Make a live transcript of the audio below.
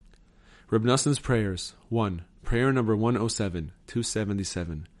Reb Noson's Prayers. 1. Prayer number 107,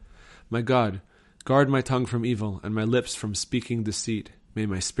 277. My God, guard my tongue from evil, and my lips from speaking deceit. May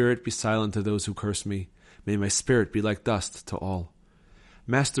my spirit be silent to those who curse me. May my spirit be like dust to all.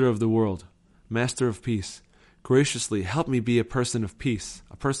 Master of the world, Master of peace, graciously help me be a person of peace,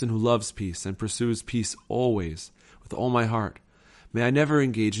 a person who loves peace and pursues peace always, with all my heart. May I never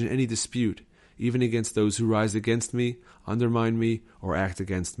engage in any dispute, even against those who rise against me, undermine me, or act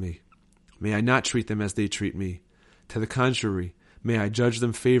against me. May I not treat them as they treat me. To the contrary, may I judge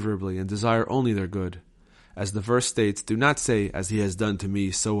them favorably and desire only their good. As the verse states, do not say, as he has done to me,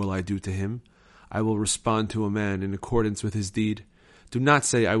 so will I do to him. I will respond to a man in accordance with his deed. Do not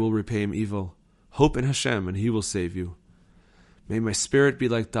say, I will repay him evil. Hope in Hashem, and he will save you. May my spirit be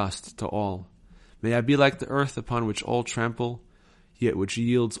like dust to all. May I be like the earth upon which all trample, yet which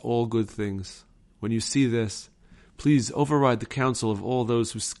yields all good things. When you see this, please override the counsel of all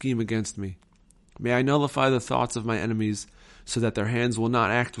those who scheme against me. May I nullify the thoughts of my enemies, so that their hands will not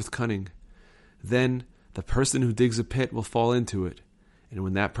act with cunning. Then the person who digs a pit will fall into it, and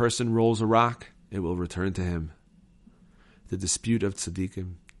when that person rolls a rock, it will return to him. The dispute of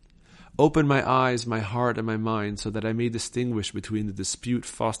tzaddikim. Open my eyes, my heart, and my mind, so that I may distinguish between the dispute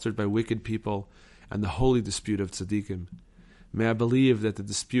fostered by wicked people and the holy dispute of tzaddikim. May I believe that the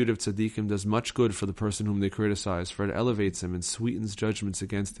dispute of tzaddikim does much good for the person whom they criticize, for it elevates him and sweetens judgments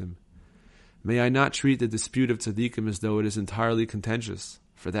against him. May I not treat the dispute of tzaddikim as though it is entirely contentious,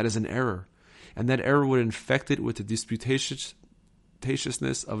 for that is an error, and that error would infect it with the disputatiousness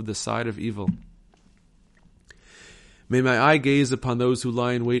of the side of evil. May my eye gaze upon those who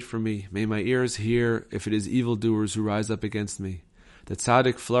lie in wait for me. May my ears hear if it is evildoers who rise up against me. The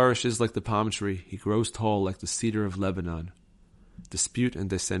tzaddik flourishes like the palm tree. He grows tall like the cedar of Lebanon. Dispute and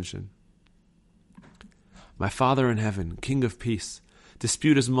dissension. My Father in heaven, King of peace,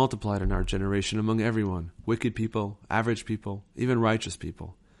 dispute is multiplied in our generation among everyone, wicked people, average people, even righteous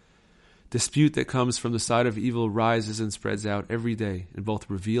people. Dispute that comes from the side of evil rises and spreads out every day in both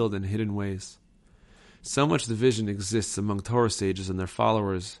revealed and hidden ways. So much division exists among Torah sages and their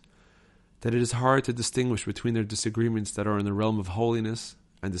followers that it is hard to distinguish between their disagreements that are in the realm of holiness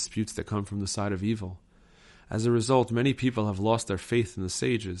and disputes that come from the side of evil. As a result, many people have lost their faith in the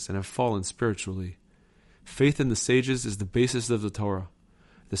sages and have fallen spiritually. Faith in the sages is the basis of the Torah.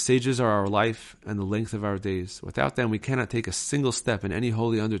 The sages are our life and the length of our days. Without them, we cannot take a single step in any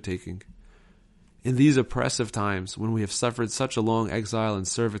holy undertaking. In these oppressive times, when we have suffered such a long exile and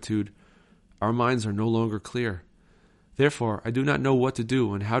servitude, our minds are no longer clear. Therefore, I do not know what to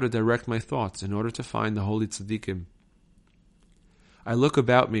do and how to direct my thoughts in order to find the holy tzaddikim. I look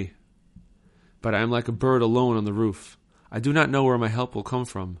about me, but I am like a bird alone on the roof. I do not know where my help will come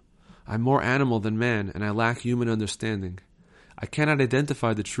from. I am more animal than man, and I lack human understanding. I cannot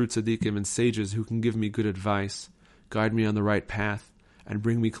identify the true tzaddikim and sages who can give me good advice, guide me on the right path, and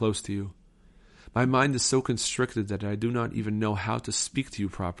bring me close to you. My mind is so constricted that I do not even know how to speak to you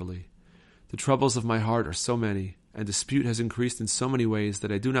properly. The troubles of my heart are so many, and dispute has increased in so many ways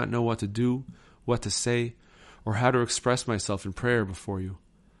that I do not know what to do, what to say, or how to express myself in prayer before you.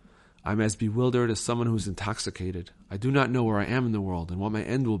 I am as bewildered as someone who is intoxicated. I do not know where I am in the world and what my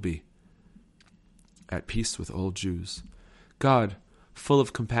end will be. At peace with all Jews. God, full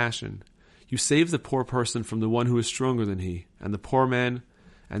of compassion, you save the poor person from the one who is stronger than he, and the poor man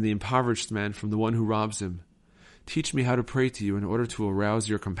and the impoverished man from the one who robs him. Teach me how to pray to you in order to arouse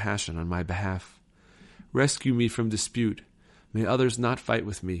your compassion on my behalf. Rescue me from dispute. May others not fight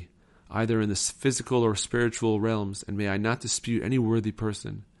with me, either in the physical or spiritual realms, and may I not dispute any worthy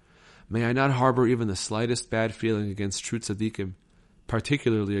person. May I not harbor even the slightest bad feeling against true tzaddikim,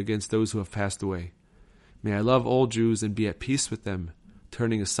 particularly against those who have passed away. May I love all Jews and be at peace with them,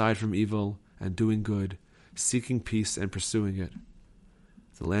 turning aside from evil and doing good, seeking peace and pursuing it.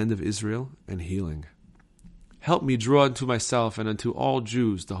 The land of Israel and healing. Help me draw unto myself and unto all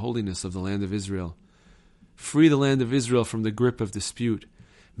Jews the holiness of the land of Israel. Free the land of Israel from the grip of dispute.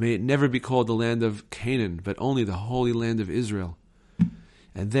 May it never be called the land of Canaan, but only the holy land of Israel.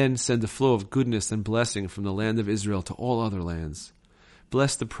 And then send a flow of goodness and blessing from the land of Israel to all other lands.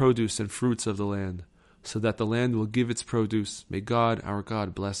 Bless the produce and fruits of the land, so that the land will give its produce. May God, our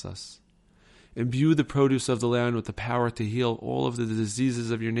God, bless us. Imbue the produce of the land with the power to heal all of the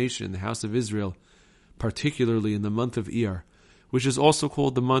diseases of your nation, the house of Israel, particularly in the month of Iyar, which is also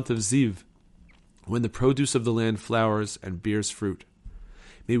called the month of Ziv, when the produce of the land flowers and bears fruit.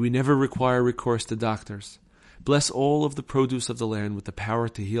 May we never require recourse to doctors. Bless all of the produce of the land with the power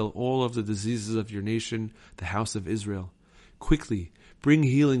to heal all of the diseases of your nation, the house of Israel. Quickly, bring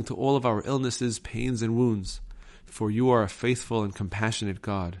healing to all of our illnesses, pains, and wounds. for you are a faithful and compassionate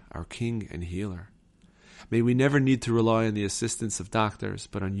God, our King and Healer. May we never need to rely on the assistance of doctors,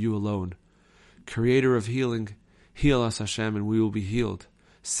 but on you alone. Creator of healing, heal us, Hashem, and we will be healed.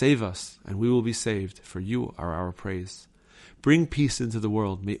 Save us, and we will be saved, for you are our praise. Bring peace into the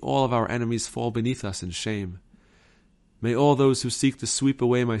world. May all of our enemies fall beneath us in shame. May all those who seek to sweep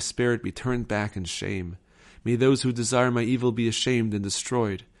away my spirit be turned back in shame. May those who desire my evil be ashamed and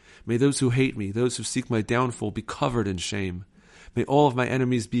destroyed. May those who hate me, those who seek my downfall, be covered in shame. May all of my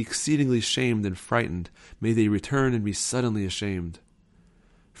enemies be exceedingly shamed and frightened. May they return and be suddenly ashamed.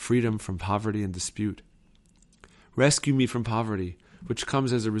 Freedom from poverty and dispute. Rescue me from poverty, which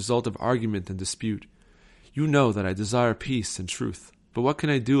comes as a result of argument and dispute. You know that I desire peace and truth, but what can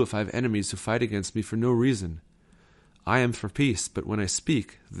I do if I have enemies who fight against me for no reason? I am for peace, but when I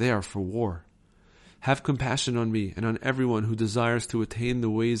speak, they are for war. Have compassion on me and on everyone who desires to attain the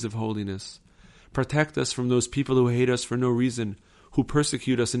ways of holiness. Protect us from those people who hate us for no reason, who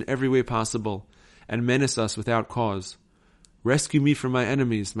persecute us in every way possible, and menace us without cause. Rescue me from my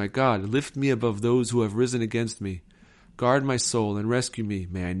enemies, my God, lift me above those who have risen against me. Guard my soul and rescue me,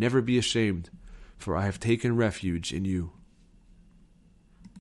 may I never be ashamed, for I have taken refuge in you.